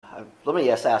let me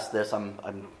just ask this. I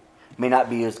may not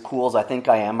be as cool as I think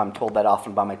I am. I'm told that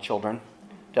often by my children.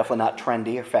 Definitely not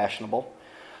trendy or fashionable.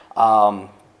 But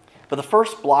the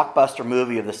first blockbuster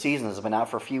movie of the season has been out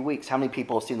for a few weeks. How many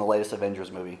people have seen the latest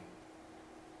Avengers movie?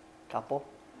 Couple?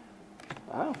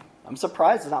 Oh, I'm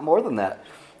surprised it's not more than that.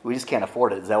 We just can't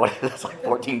afford it. Is that what it is? It's like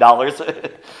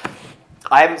 $14?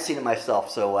 I haven't seen it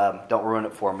myself, so don't ruin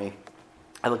it for me.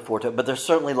 I look forward to it. But there's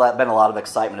certainly been a lot of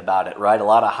excitement about it, right? A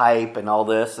lot of hype and all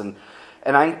this. And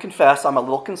I confess I'm a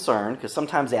little concerned because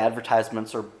sometimes the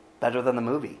advertisements are better than the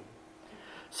movie.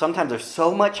 Sometimes there's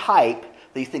so much hype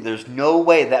that you think there's no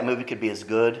way that movie could be as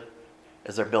good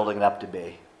as they're building it up to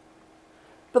be.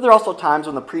 But there are also times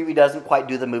when the preview doesn't quite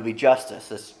do the movie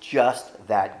justice. It's just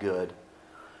that good.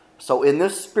 So in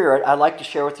this spirit, I'd like to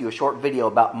share with you a short video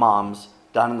about moms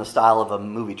done in the style of a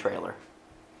movie trailer.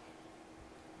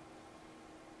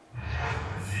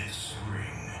 This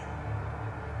spring,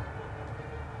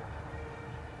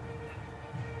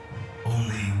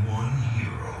 only one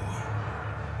hero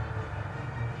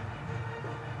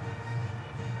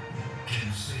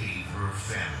can save her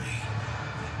family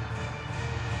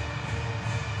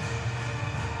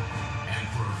and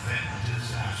prevent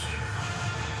disaster.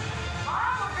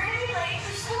 Mom, we're going to be late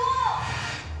for school.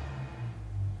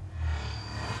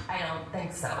 I don't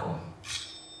think so.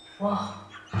 Well,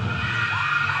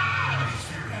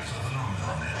 Experience a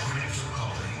phenomenon that critics are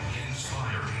calling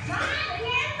inspiring. Mom, I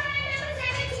can't find number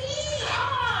 17.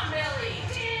 come on, Billy.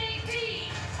 Dig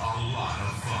deep. A lot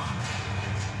of fun.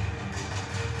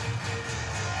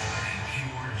 And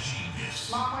pure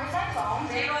genius. Mom, where's that phone?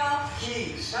 Table.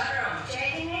 Keys. Bedroom.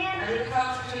 Shaking hand? Under the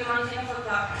couch between monkey and a flip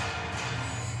flop.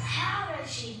 How does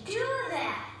she do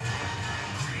that?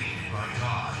 Created by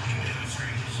God, he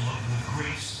demonstrated his love with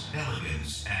grace,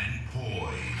 elegance, and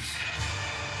poise.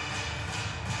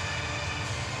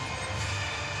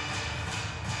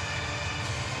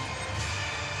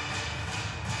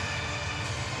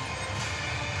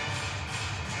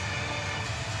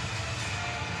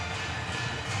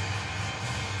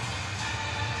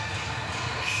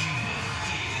 She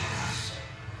is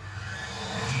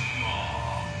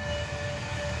Mom.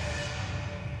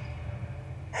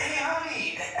 Hey,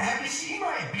 honey, have you seen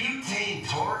my butane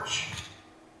torch?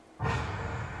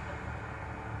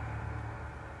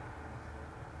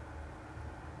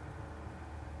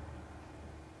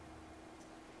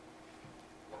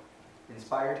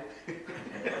 Inspired?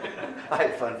 I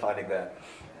had fun finding that.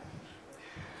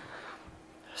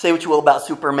 Say what you will about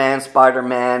Superman,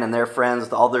 Spider-Man, and their friends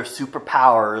with all their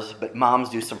superpowers, but moms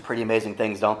do some pretty amazing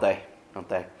things, don't they? Don't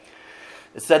they?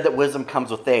 It's said that wisdom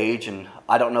comes with age, and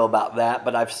I don't know about that,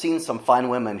 but I've seen some fine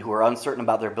women who are uncertain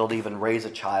about their ability to even raise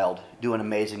a child do an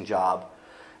amazing job.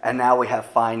 And now we have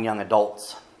fine young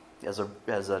adults as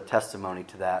a testimony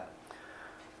to that.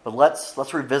 But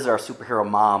let's revisit our superhero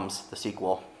moms, the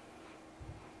sequel.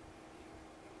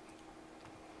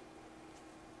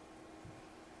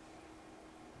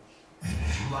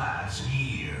 Last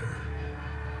year,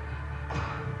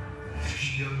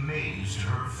 she amazed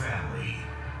her family.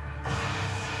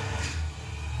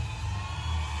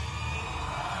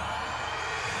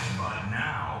 But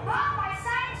now, Mom, my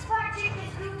science project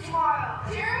is due tomorrow.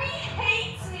 Jeremy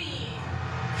hates me.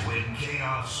 when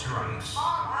chaos strikes,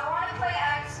 Mom, I want to play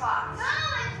Xbox. No,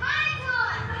 it's my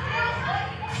turn.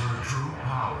 her true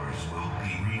powers will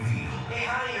be revealed. Hey,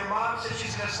 honey, your mom says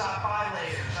she's gonna stop by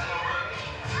later. Is that okay?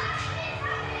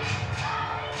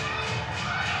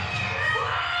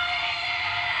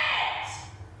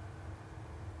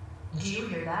 Do you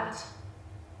hear that?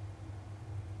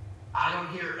 I don't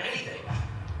hear anything.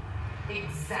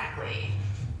 Exactly.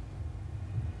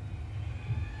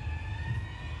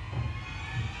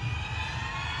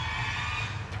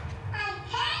 I'm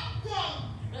painting.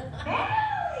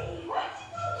 Hey, what did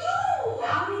you do?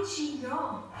 How did she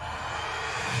know?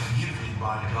 Gifted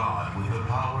by God with the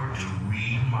power to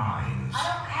read minds. I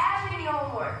don't have any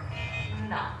homework.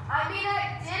 No. I mean,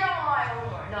 I did all my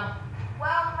homework. No.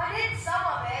 Well, I did some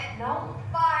of it. No.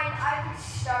 Fine, I haven't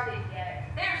started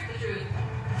yet. There's the truth.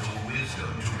 The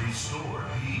wisdom to restore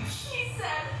peace. He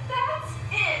said, that's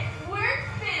it. We're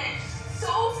finished.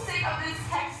 So sick of this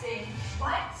texting.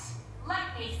 What?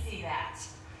 Let me see that.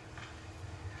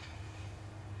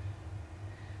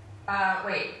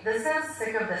 Wait. This says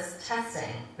sick of this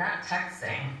testing, not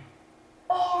texting.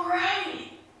 Oh, right.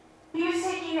 He was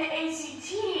taking the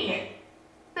ACT.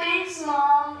 Thanks,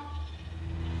 Mom.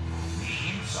 The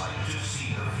insight to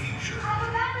see the future. I'm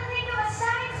about to think of a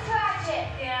science project.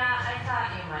 Yeah, I thought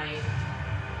you might.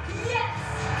 Yes.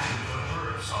 With the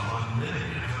perks of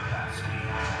unlimited capacity.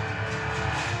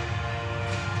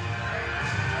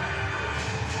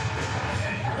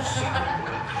 And your secret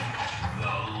weapon,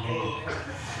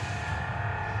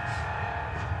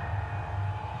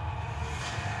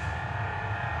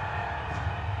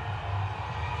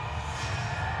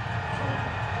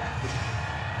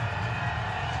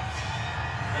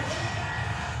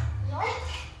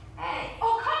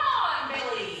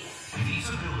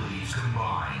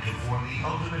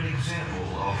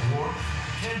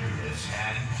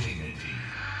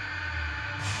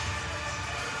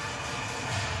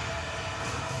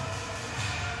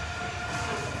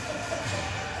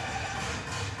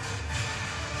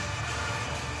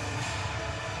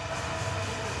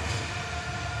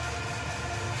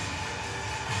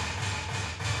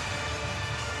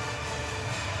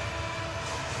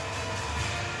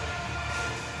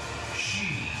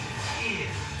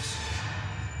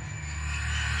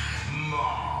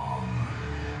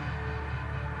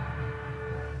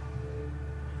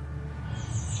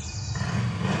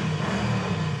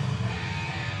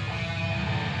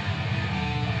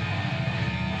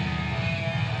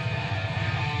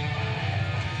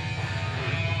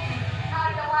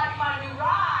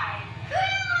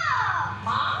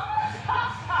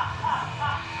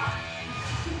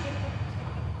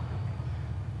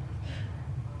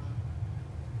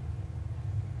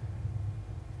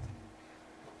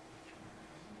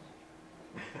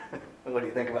 What do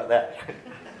you think about that?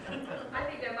 I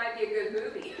think that might be a good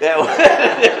movie.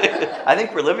 Yeah, I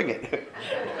think we're living it.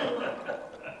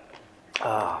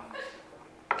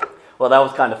 Well, that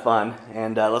was kind of fun,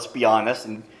 and let's be honest,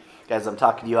 and guys, I'm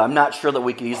talking to you, I'm not sure that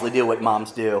we can easily do what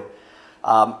moms do.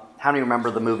 How many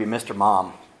remember the movie Mr.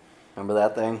 Mom? Remember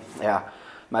that thing? Yeah.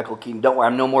 Michael Keaton. Don't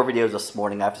worry, no more videos this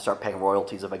morning. I have to start paying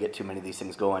royalties if I get too many of these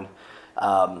things going.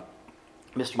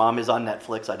 Mr. Mom is on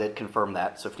Netflix. I did confirm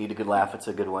that, so if you need a good laugh, it's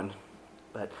a good one.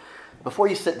 But before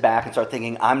you sit back and start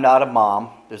thinking, I'm not a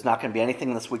mom, there's not going to be anything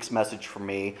in this week's message for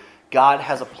me, God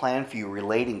has a plan for you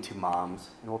relating to moms,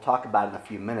 and we'll talk about it in a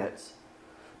few minutes.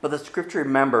 But the scripture,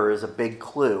 remember, is a big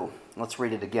clue. Let's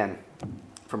read it again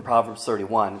from Proverbs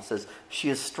 31. It says, she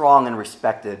is strong and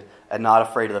respected and not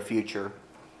afraid of the future.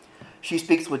 She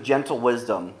speaks with gentle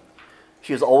wisdom.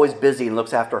 She is always busy and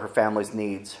looks after her family's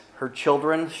needs. Her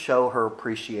children show her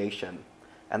appreciation,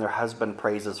 and their husband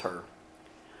praises her.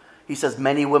 He says,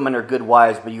 many women are good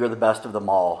wives, but you are the best of them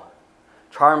all.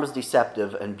 Charm is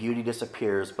deceptive and beauty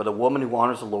disappears, but a woman who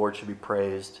honors the Lord should be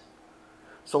praised.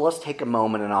 So let's take a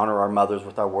moment and honor our mothers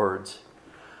with our words.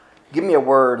 Give me a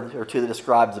word or two that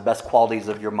describes the best qualities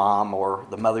of your mom or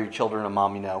the mother of your children, a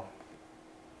mom you know.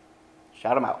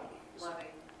 Shout them out.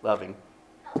 Loving.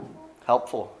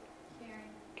 Helpful.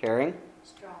 Caring.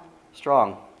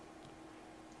 Strong.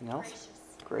 Anything else?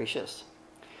 Gracious.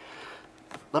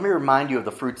 Let me remind you of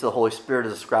the fruits of the Holy Spirit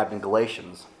as described in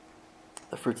Galatians.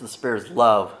 The fruits of the Spirit is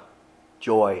love,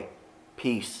 joy,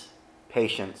 peace,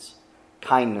 patience,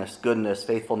 kindness, goodness,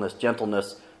 faithfulness,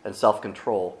 gentleness, and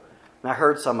self-control. And I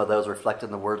heard some of those reflected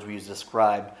in the words we used to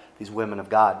describe these women of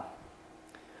God.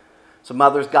 So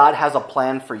mothers, God has a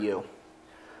plan for you.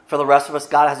 For the rest of us,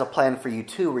 God has a plan for you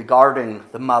too regarding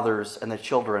the mothers and the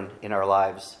children in our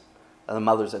lives, and the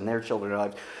mothers and their children in our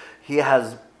lives. He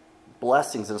has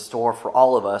blessings in store for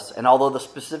all of us, and although the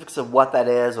specifics of what that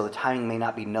is or the timing may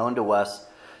not be known to us,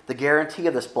 the guarantee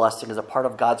of this blessing is a part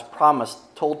of God's promise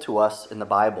told to us in the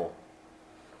Bible.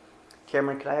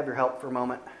 Cameron, could I have your help for a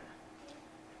moment?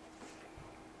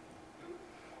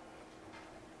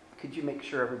 Could you make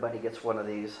sure everybody gets one of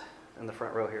these in the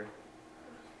front row here?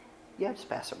 Yeah, just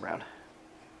pass them around.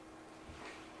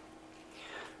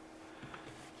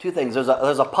 Two things. There's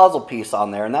a puzzle piece on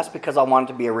there, and that's because I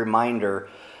want it to be a reminder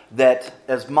that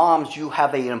as moms, you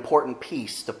have an important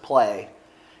piece to play.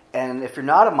 And if you're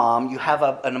not a mom, you have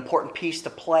an important piece to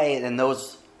play in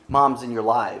those moms in your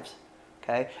lives.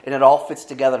 Okay? And it all fits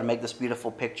together to make this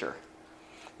beautiful picture.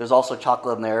 There's also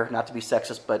chocolate in there, not to be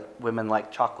sexist, but women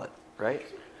like chocolate, right?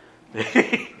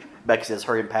 Becky says,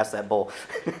 hurry and pass that bowl.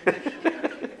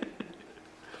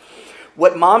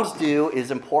 What moms do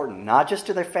is important, not just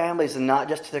to their families and not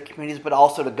just to their communities, but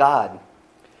also to God.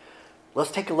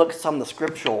 Let's take a look at some of the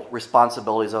scriptural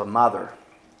responsibilities of a mother.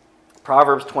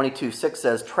 Proverbs 22:6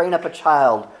 says, train up a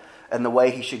child in the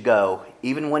way he should go.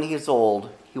 Even when he is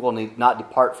old, he will not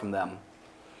depart from them.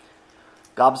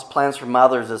 God's plans for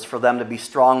mothers is for them to be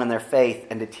strong in their faith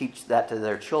and to teach that to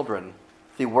their children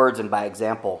through words and by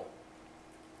example.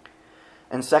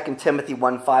 In 2 Timothy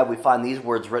 1:5, we find these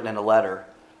words written in a letter.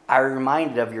 I am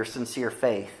reminded of your sincere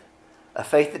faith, a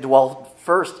faith that dwelled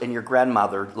first in your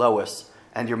grandmother, Lois,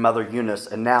 and your mother, Eunice,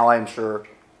 and now I am sure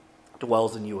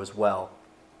dwells in you as well.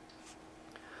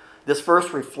 This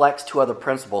verse reflects two other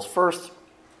principles. First,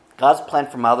 God's plan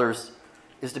for mothers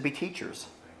is to be teachers,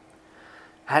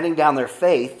 handing down their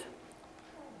faith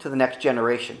to the next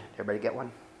generation. Everybody get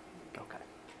one? Okay.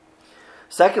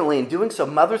 Secondly, in doing so,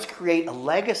 mothers create a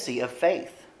legacy of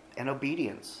faith and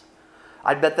obedience.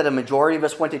 I bet that a majority of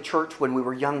us went to church when we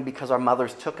were young because our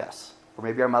mothers took us, or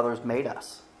maybe our mothers made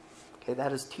us. Okay,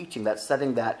 that is teaching. That's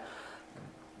setting that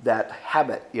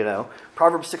habit, you know.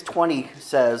 Proverbs 6:20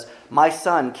 says, my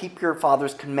son, keep your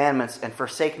father's commandments and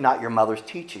forsake not your mother's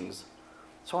teachings.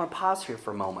 So I want to pause here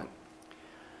for a moment.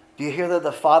 Do you hear that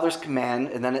the father's command,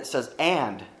 and then it says,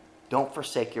 and don't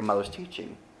forsake your mother's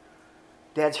teaching?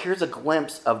 Dads, here's a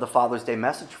glimpse of the Father's Day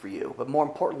message for you. But more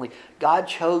importantly, God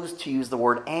chose to use the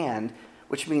word and,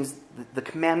 which means the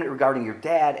commandment regarding your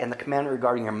dad and the commandment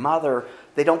regarding your mother,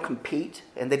 they don't compete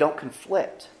and they don't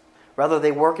conflict. Rather,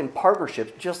 they work in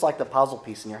partnership, just like the puzzle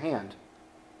piece in your hand.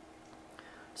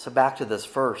 So back to this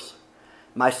verse.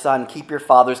 My son, keep your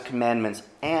father's commandments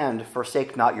and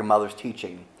forsake not your mother's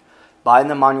teaching. Bind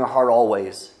them on your heart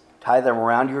always. Tie them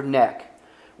around your neck.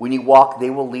 When you walk, they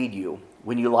will lead you.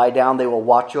 When you lie down, they will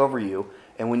watch over you.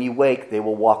 And when you wake, they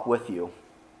will walk with you.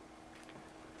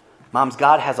 Moms,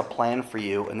 God has a plan for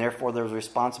you, and therefore there's a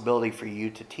responsibility for you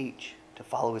to teach, to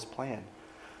follow his plan.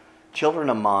 Children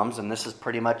of moms, and this is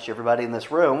pretty much everybody in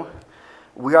this room,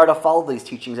 we are to follow these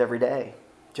teachings every day,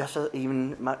 just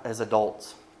even as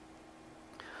adults.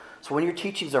 So when your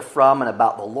teachings are from and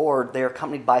about the Lord, they are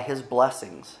accompanied by his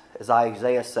blessings. As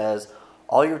Isaiah says,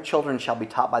 all your children shall be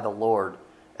taught by the Lord,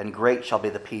 and great shall be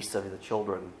the peace of the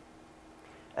children.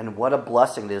 And what a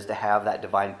blessing it is to have that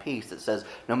divine peace. It says,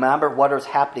 no matter what is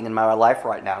happening in my life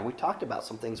right now, and we talked about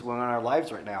some things going on in our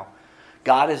lives right now,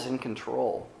 God is in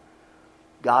control.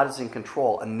 God is in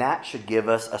control, and that should give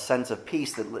us a sense of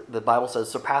peace that the Bible says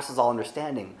surpasses all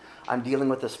understanding. I'm dealing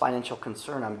with this financial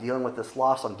concern. I'm dealing with this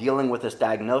loss. I'm dealing with this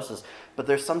diagnosis. But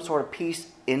there's some sort of peace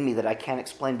in me that I can't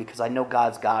explain because I know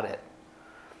God's got it.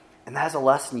 And that's a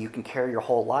lesson you can carry your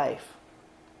whole life.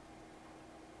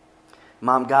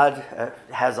 Mom, God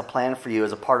has a plan for you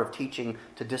as a part of teaching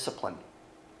to discipline.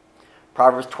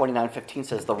 Proverbs 29:15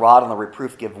 says, the rod and the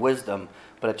reproof give wisdom,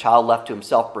 but a child left to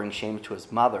himself brings shame to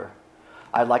his mother.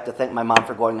 I'd like to thank my mom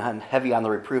for going heavy on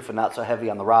the reproof and not so heavy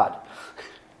on the rod.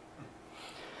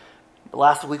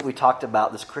 Last week we talked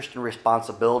about this Christian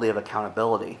responsibility of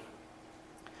accountability.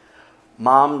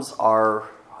 Moms are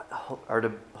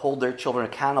to hold their children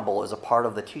accountable as a part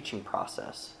of the teaching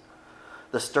process.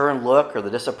 The stern look or the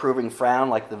disapproving frown,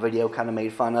 like the video kind of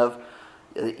made fun of,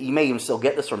 you may even still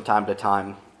get this from time to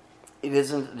time. It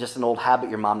isn't just an old habit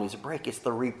your mom needs to break. It's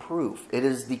the reproof. It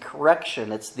is the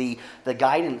correction. It's the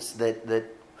guidance that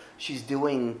she's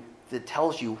doing that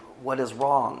tells you what is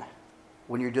wrong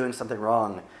when you're doing something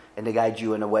wrong and to guide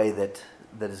you in a way that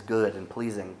is good and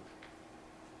pleasing.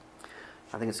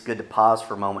 I think it's good to pause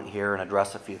for a moment here and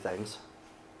address a few things.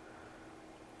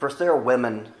 First, there are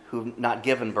women who've not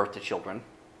given birth to children.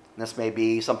 And this may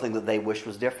be something that they wish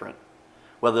was different.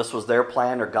 Whether this was their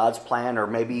plan or God's plan, or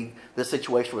maybe this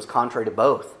situation was contrary to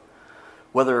both.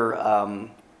 Whether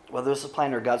this is a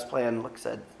plan or God's plan, like I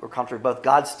said, or contrary to both,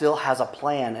 God still has a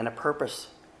plan and a purpose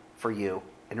for you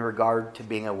in regard to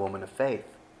being a woman of faith.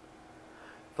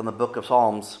 From the book of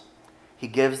Psalms, he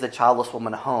gives the childless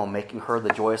woman a home, making her the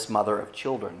joyous mother of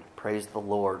children. Praise the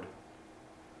Lord.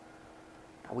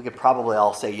 We could probably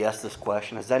all say yes to this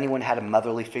question. Has anyone had a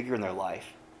motherly figure in their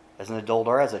life, as an adult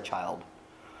or as a child?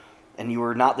 And you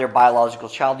were not their biological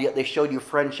child, yet they showed you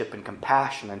friendship and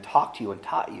compassion and talked to you and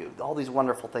taught you. All these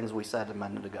wonderful things we said a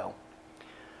minute ago.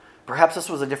 Perhaps this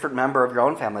was a different member of your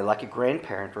own family, like a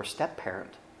grandparent or a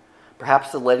step-parent.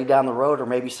 Perhaps the lady down the road, or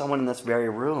maybe someone in this very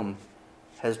room,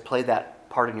 has played that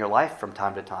part in your life from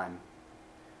time to time.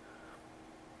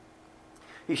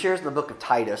 He shares in the book of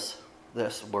Titus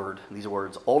these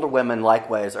words. Older women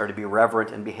likewise are to be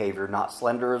reverent in behavior, not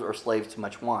slanderers or slaves to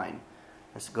much wine.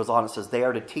 As it goes on, it says, they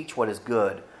are to teach what is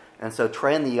good, and so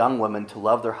train the young women to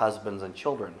love their husbands and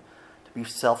children, to be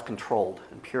self-controlled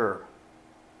and pure.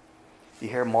 Do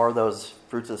you hear more of those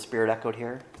fruits of the Spirit echoed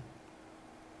here?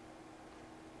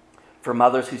 For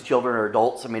mothers whose children are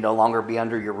adults and may no longer be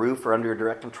under your roof or under your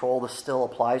direct control, this still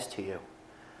applies to you.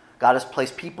 God has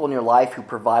placed people in your life who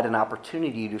provide an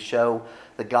opportunity to show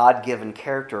the God-given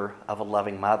character of a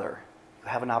loving mother. You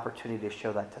have an opportunity to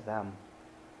show that to them.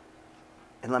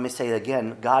 And let me say it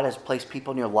again, God has placed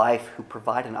people in your life who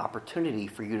provide an opportunity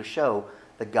for you to show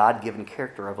the God-given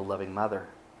character of a loving mother.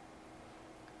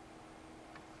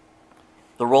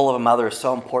 The role of a mother is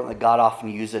so important that God often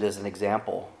uses it as an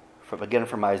example.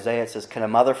 From Isaiah, it says, can a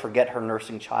mother forget her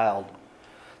nursing child,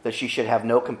 that she should have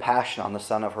no compassion on the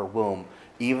son of her womb?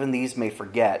 Even these may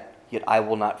forget, yet I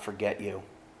will not forget you.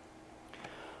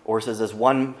 Or it says, as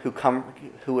one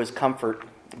who is comforted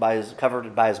by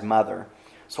his mother,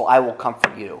 so I will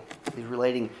comfort you. He's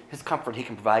relating his comfort he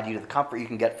can provide you to the comfort you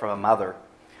can get from a mother.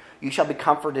 You shall be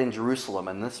comforted in Jerusalem.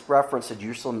 And this reference to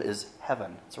Jerusalem is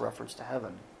heaven. It's a reference to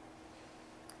heaven.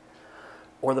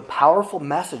 Or the powerful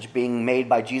message being made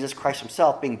by Jesus Christ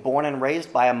himself, being born and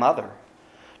raised by a mother,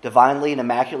 divinely and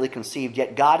immaculately conceived,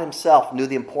 yet God himself knew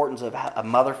the importance of a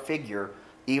mother figure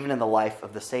even in the life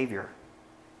of the Savior.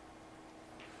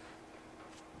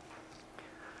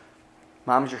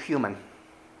 Moms, you're human.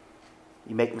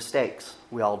 You make mistakes.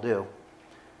 We all do.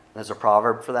 There's a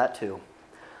proverb for that too.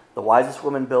 The wisest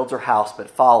woman builds her house, but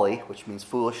folly, which means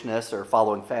foolishness or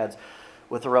following fads,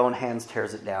 with her own hands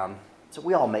tears it down. So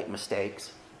we all make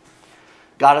mistakes.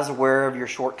 God is aware of your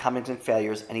shortcomings and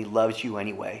failures, and he loves you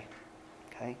anyway.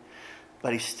 Okay?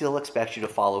 But he still expects you to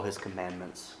follow his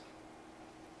commandments.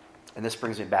 And this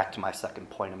brings me back to my second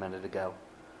point a minute ago.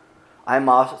 I'm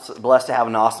blessed to have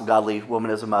an awesome, godly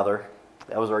woman as a mother.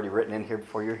 That was already written in here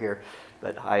before you're here,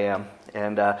 but I am.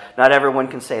 And not everyone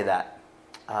can say that.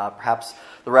 Perhaps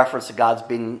the reference to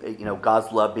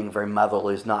God's love being very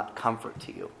motherly is not comfort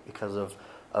to you because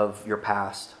of your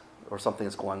past or something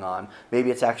that's going on.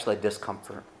 Maybe it's actually a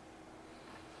discomfort.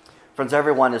 Friends,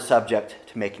 everyone is subject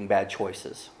to making bad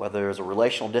choices. Whether there's a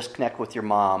relational disconnect with your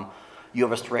mom, you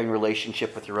have a strained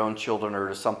relationship with your own children or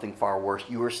to something far worse,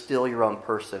 you are still your own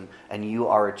person and you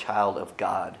are a child of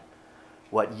God.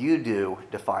 What you do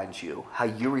defines you. How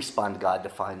you respond to God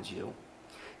defines you.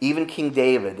 Even King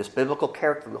David, this biblical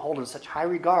character we hold in such high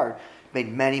regard,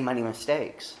 made many, many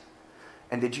mistakes.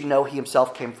 And did you know he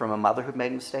himself came from a mother who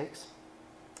made mistakes?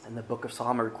 And the book of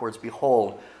Psalm records,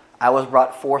 "Behold, I was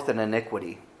brought forth in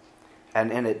iniquity,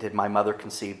 and in it did my mother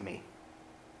conceive me."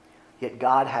 Yet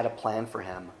God had a plan for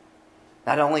him.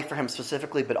 Not only for him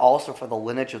specifically, but also for the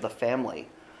lineage of the family.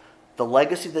 The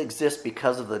legacy that exists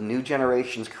because of the new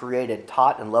generations created,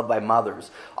 taught, and loved by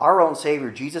mothers. Our own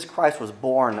Savior, Jesus Christ, was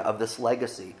born of this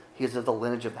legacy. He is of the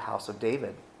lineage of the house of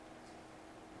David.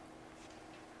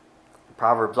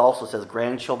 Proverbs also says,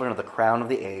 "Grandchildren are the crown of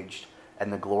the aged,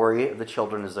 and the glory of the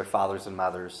children is their fathers and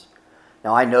mothers."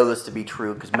 Now, I know this to be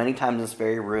true because many times in this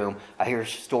very room, I hear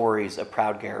stories of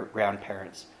proud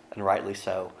grandparents, and rightly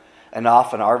so. And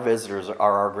often our visitors are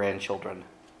our grandchildren.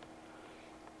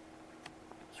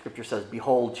 Scripture says,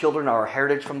 "Behold, children are a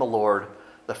heritage from the Lord,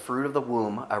 the fruit of the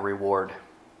womb a reward."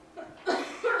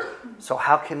 So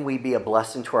how can we be a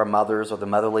blessing to our mothers or the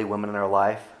motherly women in our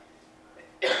life?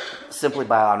 Simply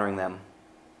by honoring them.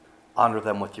 Honor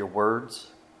them with your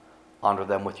words. Honor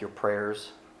them with your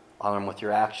prayers. Honor them with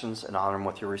your actions. And honor them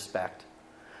with your respect.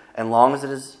 And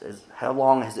how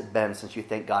long has it been since you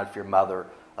thank God for your mother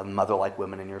and mother-like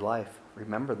women in your life?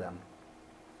 Remember them.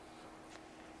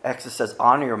 Exodus says,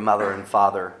 "Honor your mother and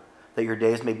father, that your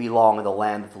days may be long in the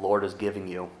land that the Lord is giving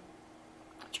you."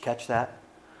 Did you catch that?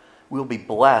 We will be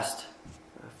blessed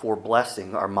for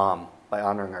blessing our mom by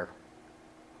honoring her.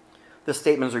 This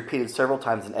statement is repeated several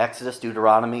times in Exodus,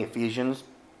 Deuteronomy, Ephesians.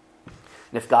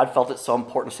 And if God felt it so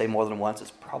important to say more than once,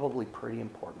 it's probably pretty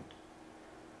important.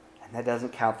 And that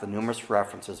doesn't count the numerous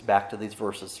references back to these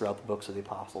verses throughout the books of the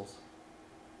apostles.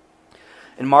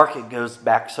 In Mark, it goes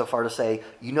back so far to say,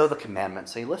 you know the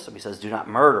commandments. So you listen. He says, do not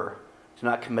murder, do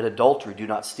not commit adultery, do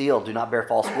not steal, do not bear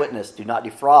false witness, do not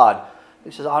defraud. He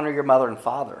says, honor your mother and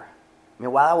father. I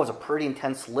mean, wow, that was a pretty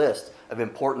intense list of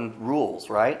important rules,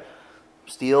 right?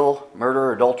 Steal,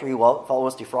 murder, adultery,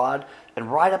 false defraud.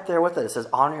 And right up there with it, it says,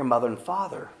 honor your mother and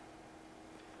father.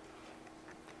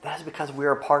 That is because we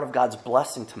are a part of God's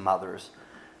blessing to mothers.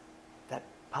 That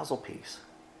puzzle piece.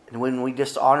 And when we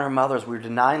dishonor mothers, we're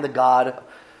denying God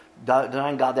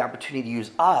the opportunity to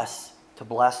use us to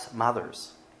bless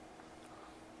mothers.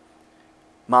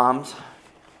 Moms,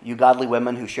 you godly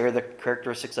women who share the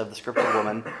characteristics of the scripture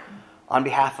woman, on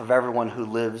behalf of everyone who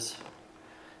lives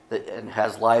and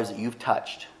has lives that you've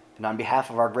touched, and on behalf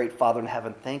of our great Father in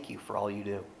heaven, thank you for all you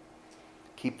do.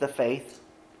 Keep the faith,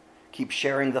 keep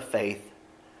sharing the faith,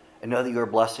 and know that you are a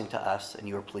blessing to us and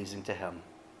you are pleasing to Him.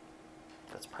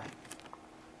 Let's pray.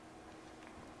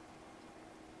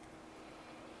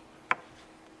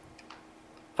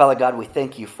 Father God, we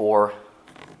thank you for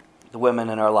the women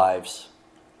in our lives,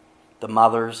 the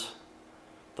mothers,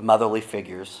 the motherly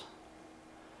figures.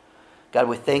 God,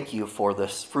 we thank you for the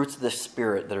fruits of the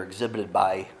Spirit that are exhibited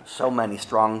by so many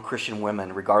strong Christian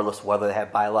women, regardless of whether they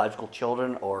have biological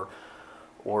children or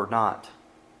not.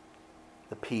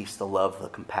 The peace, the love, the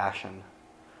compassion.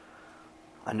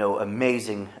 I know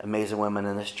amazing, amazing women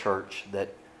in this church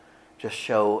that just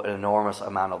show an enormous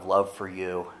amount of love for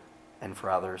you and for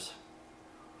others.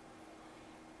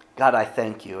 God, I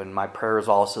thank you, and my prayer is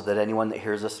also that anyone that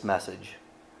hears this message,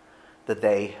 that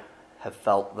they have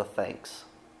felt the thanks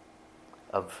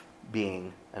of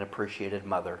being an appreciated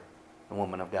mother and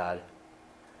woman of God.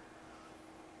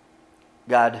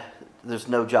 God, there's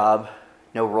no job,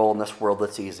 no role in this world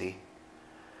that's easy.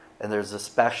 And there's a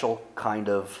special kind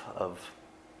of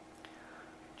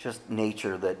just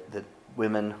nature that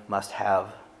women must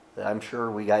have that I'm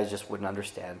sure we guys just wouldn't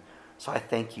understand. So I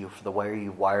thank you for the way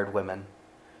you wired women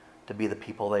to be the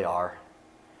people they are.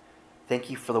 Thank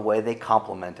you for the way they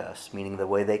complement us, meaning the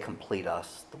way they complete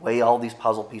us, the way all these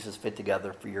puzzle pieces fit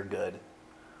together for your good.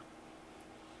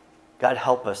 God,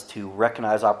 help us to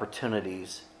recognize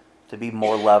opportunities to be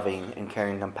more loving and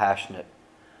caring and compassionate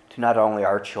to not only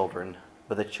our children,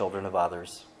 but the children of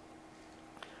others.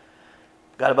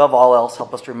 God, above all else,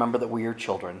 help us to remember that we are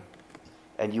children,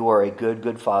 and you are a good,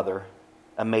 good Father,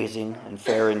 amazing and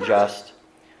fair and just.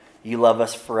 You love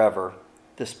us forever,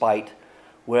 despite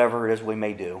whatever it is we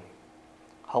may do.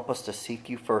 Help us to seek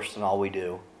you first in all we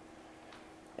do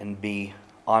and be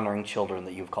honoring children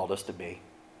that you've called us to be.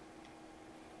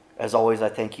 As always, I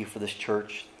thank you for this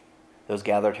church, those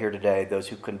gathered here today, those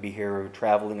who couldn't be here or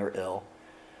traveling or ill.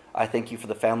 I thank you for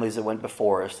the families that went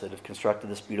before us that have constructed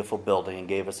this beautiful building and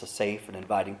gave us a safe and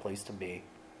inviting place to be.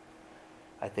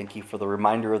 I thank you for the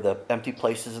reminder of the empty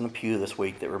places in the pew this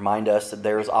week that remind us that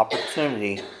there is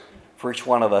opportunity for each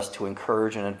one of us to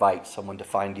encourage and invite someone to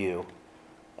find you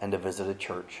and to visit a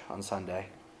church on Sunday.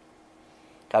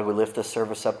 God, we lift this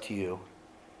service up to you,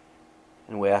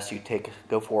 and we ask you to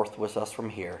go forth with us from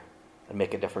here and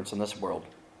make a difference in this world.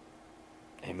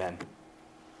 Amen.